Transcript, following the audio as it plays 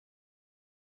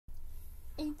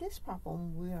In this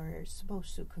problem, we are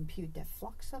supposed to compute the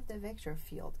flux of the vector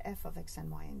field f of x and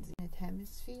y in the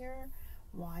hemisphere,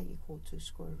 y equal to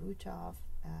square root of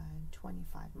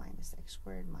 25 minus x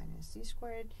squared minus z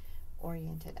squared,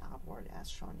 oriented outward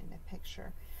as shown in the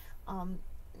picture.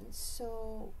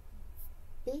 So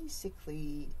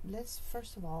basically, let's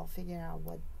first of all figure out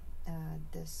what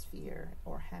the sphere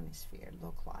or hemisphere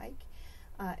look like.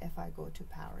 If I go to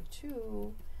power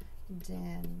 2,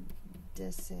 then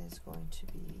this is going to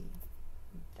be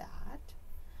that,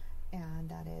 and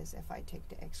that is if I take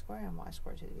the x squared and y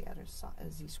squared to the other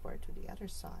side, z squared to the other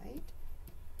side,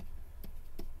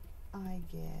 I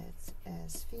get a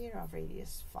sphere of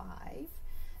radius 5,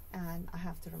 and I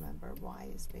have to remember y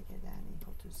is bigger than or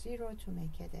equal to 0 to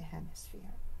make it a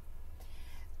hemisphere.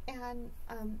 And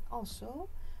also,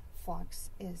 flux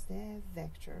is the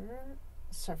vector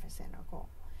surface integral.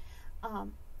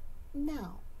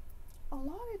 Now, a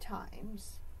lot of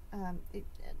times,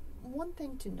 one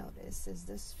thing to notice is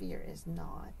the sphere is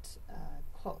not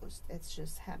closed. It's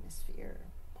just hemisphere,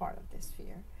 part of the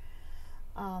sphere.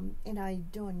 And I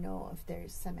don't know if there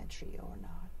is symmetry or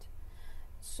not.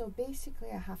 So basically,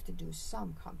 I have to do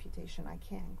some computation. I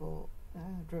can't go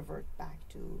revert back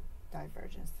to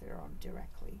divergence theorem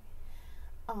directly.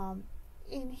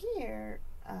 In here,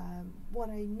 what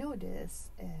I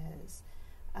notice is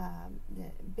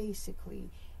basically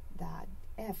that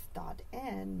f dot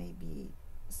n may be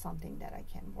something that I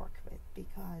can work with,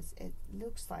 because it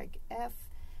looks like f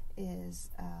is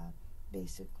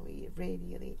basically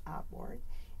radially outward,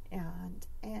 and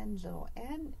little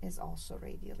n is also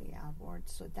radially outward,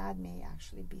 so that may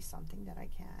actually be something that I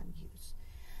can use.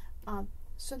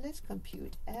 So let's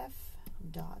compute f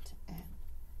dot n.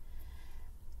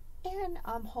 And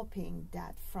I'm hoping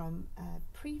that from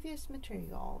previous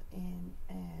material in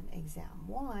exam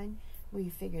 1, we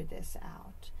figured this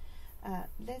out.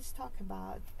 Let's talk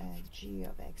about g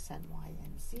of x and y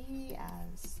and z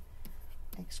as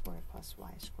x squared plus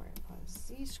y squared plus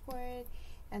z squared,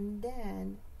 and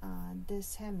then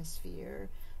this hemisphere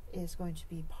is going to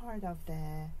be part of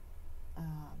the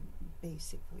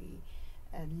basically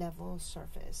level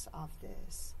surface of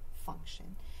this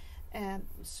function.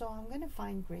 So I'm going to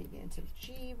find gradient of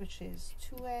g, which is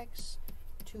 2x,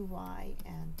 2y,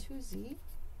 and 2z.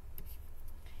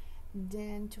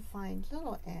 Then to find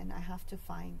little n, I have to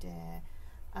find a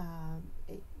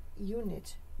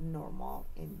unit normal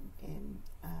in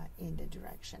the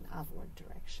direction, outward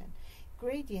direction.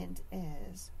 Gradient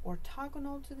is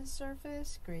orthogonal to the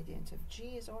surface. Gradient of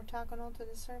g is orthogonal to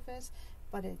the surface,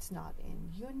 but it's not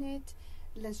in unit.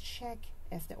 Let's check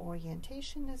if the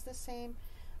orientation is the same.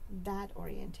 That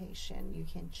orientation, you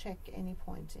can check any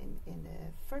point in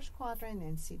the first quadrant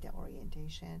and see the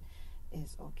orientation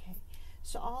is okay.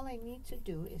 So all I need to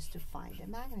do is to find the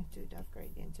magnitude of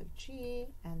gradient of g,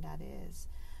 and that is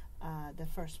the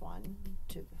first one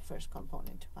to first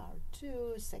component to power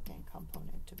 2, second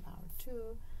component to power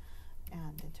 2,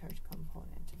 and the third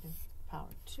component to the power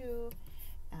 2,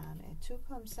 and a 2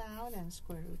 comes out, and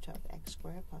square root of x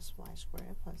squared plus y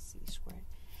squared plus z squared.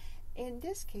 In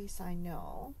this case, I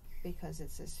know, because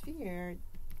it's a sphere,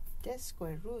 this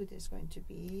square root is going to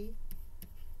be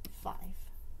 5,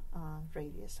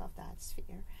 radius of that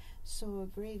sphere. So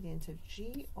gradient of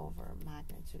g over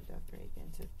magnitude of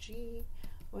gradient of g,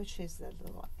 which is the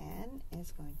little n,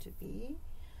 is going to be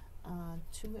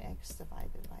 2x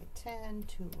divided by 10,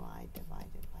 2y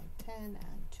divided by 10,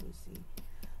 and 2z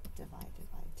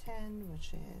divided by 10,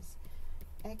 which is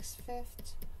x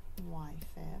fifth, y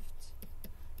fifth,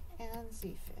 and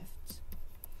z fifth.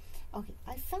 Okay,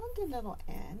 I found the little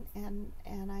n,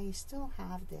 and I still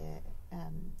have the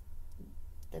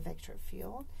vector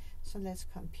field. So let's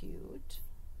compute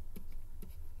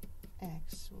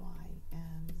x, y,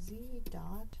 and z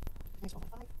dot x over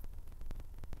 5.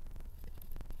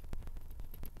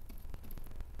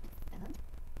 And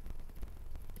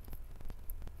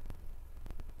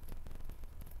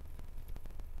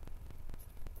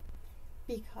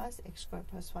because x squared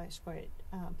plus y squared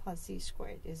plus z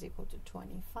squared is equal to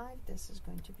 25, this is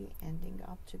going to be ending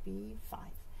up to be 5.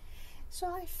 So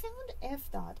I found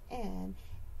f dot n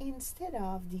instead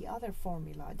of the other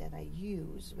formula that I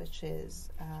use, which is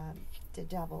the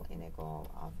double integral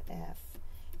of f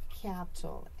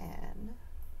capital N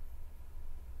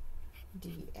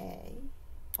dA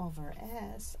over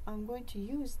s. I'm going to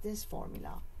use this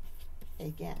formula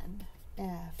again,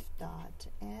 f dot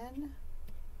n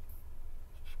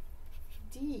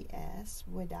ds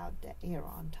without the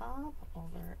arrow on top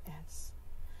over s.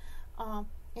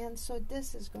 And so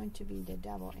this is going to be the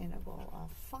double integral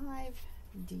of 5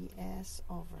 ds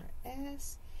over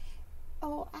s.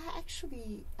 Oh,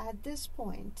 actually, at this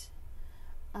point,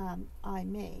 I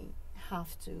may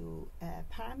have to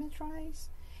parameterize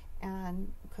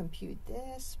and compute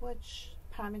this, which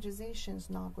parameterization is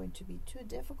not going to be too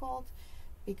difficult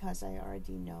because I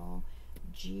already know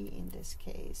G in this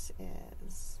case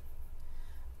is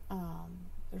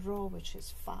rho, which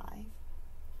is 5,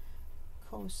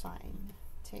 cosine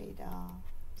theta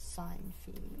sine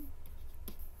phi,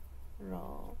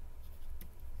 rho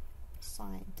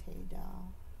sine theta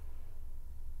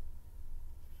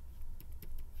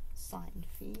sine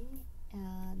phi,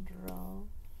 and rho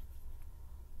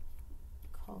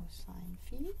cosine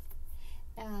phi.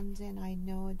 And then I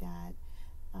know that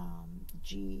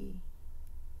G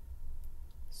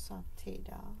sub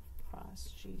theta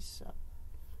cross G sub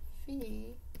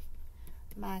phi,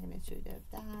 magnitude of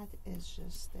that is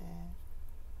just the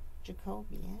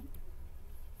Jacobian.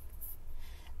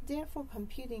 Therefore,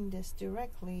 computing this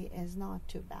directly is not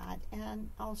too bad. And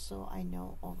also I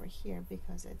know over here,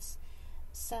 because it's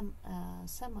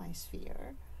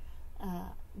semisphere,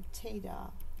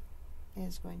 theta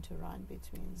is going to run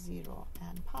between 0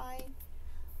 and pi,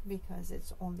 because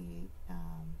it's only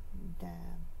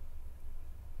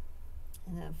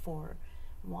for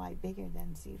y bigger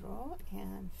than 0,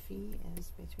 and phi is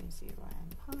between 0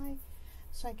 and pi.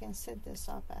 So I can set this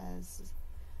up as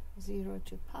 0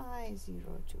 to pi, 0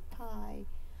 to pi,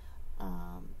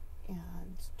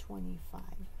 and 25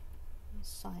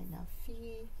 sine of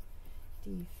phi,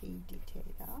 d phi d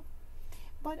theta.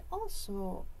 But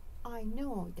also I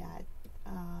know that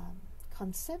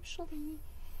conceptually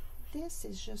this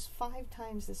is just 5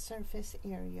 times the surface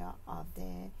area of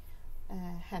the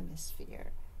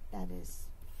hemisphere. That is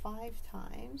 5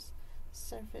 times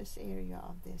surface area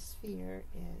of the sphere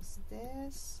is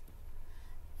this.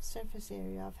 Surface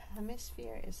area of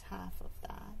hemisphere is half of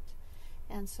that.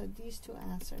 And so these two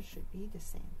answers should be the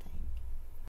same thing.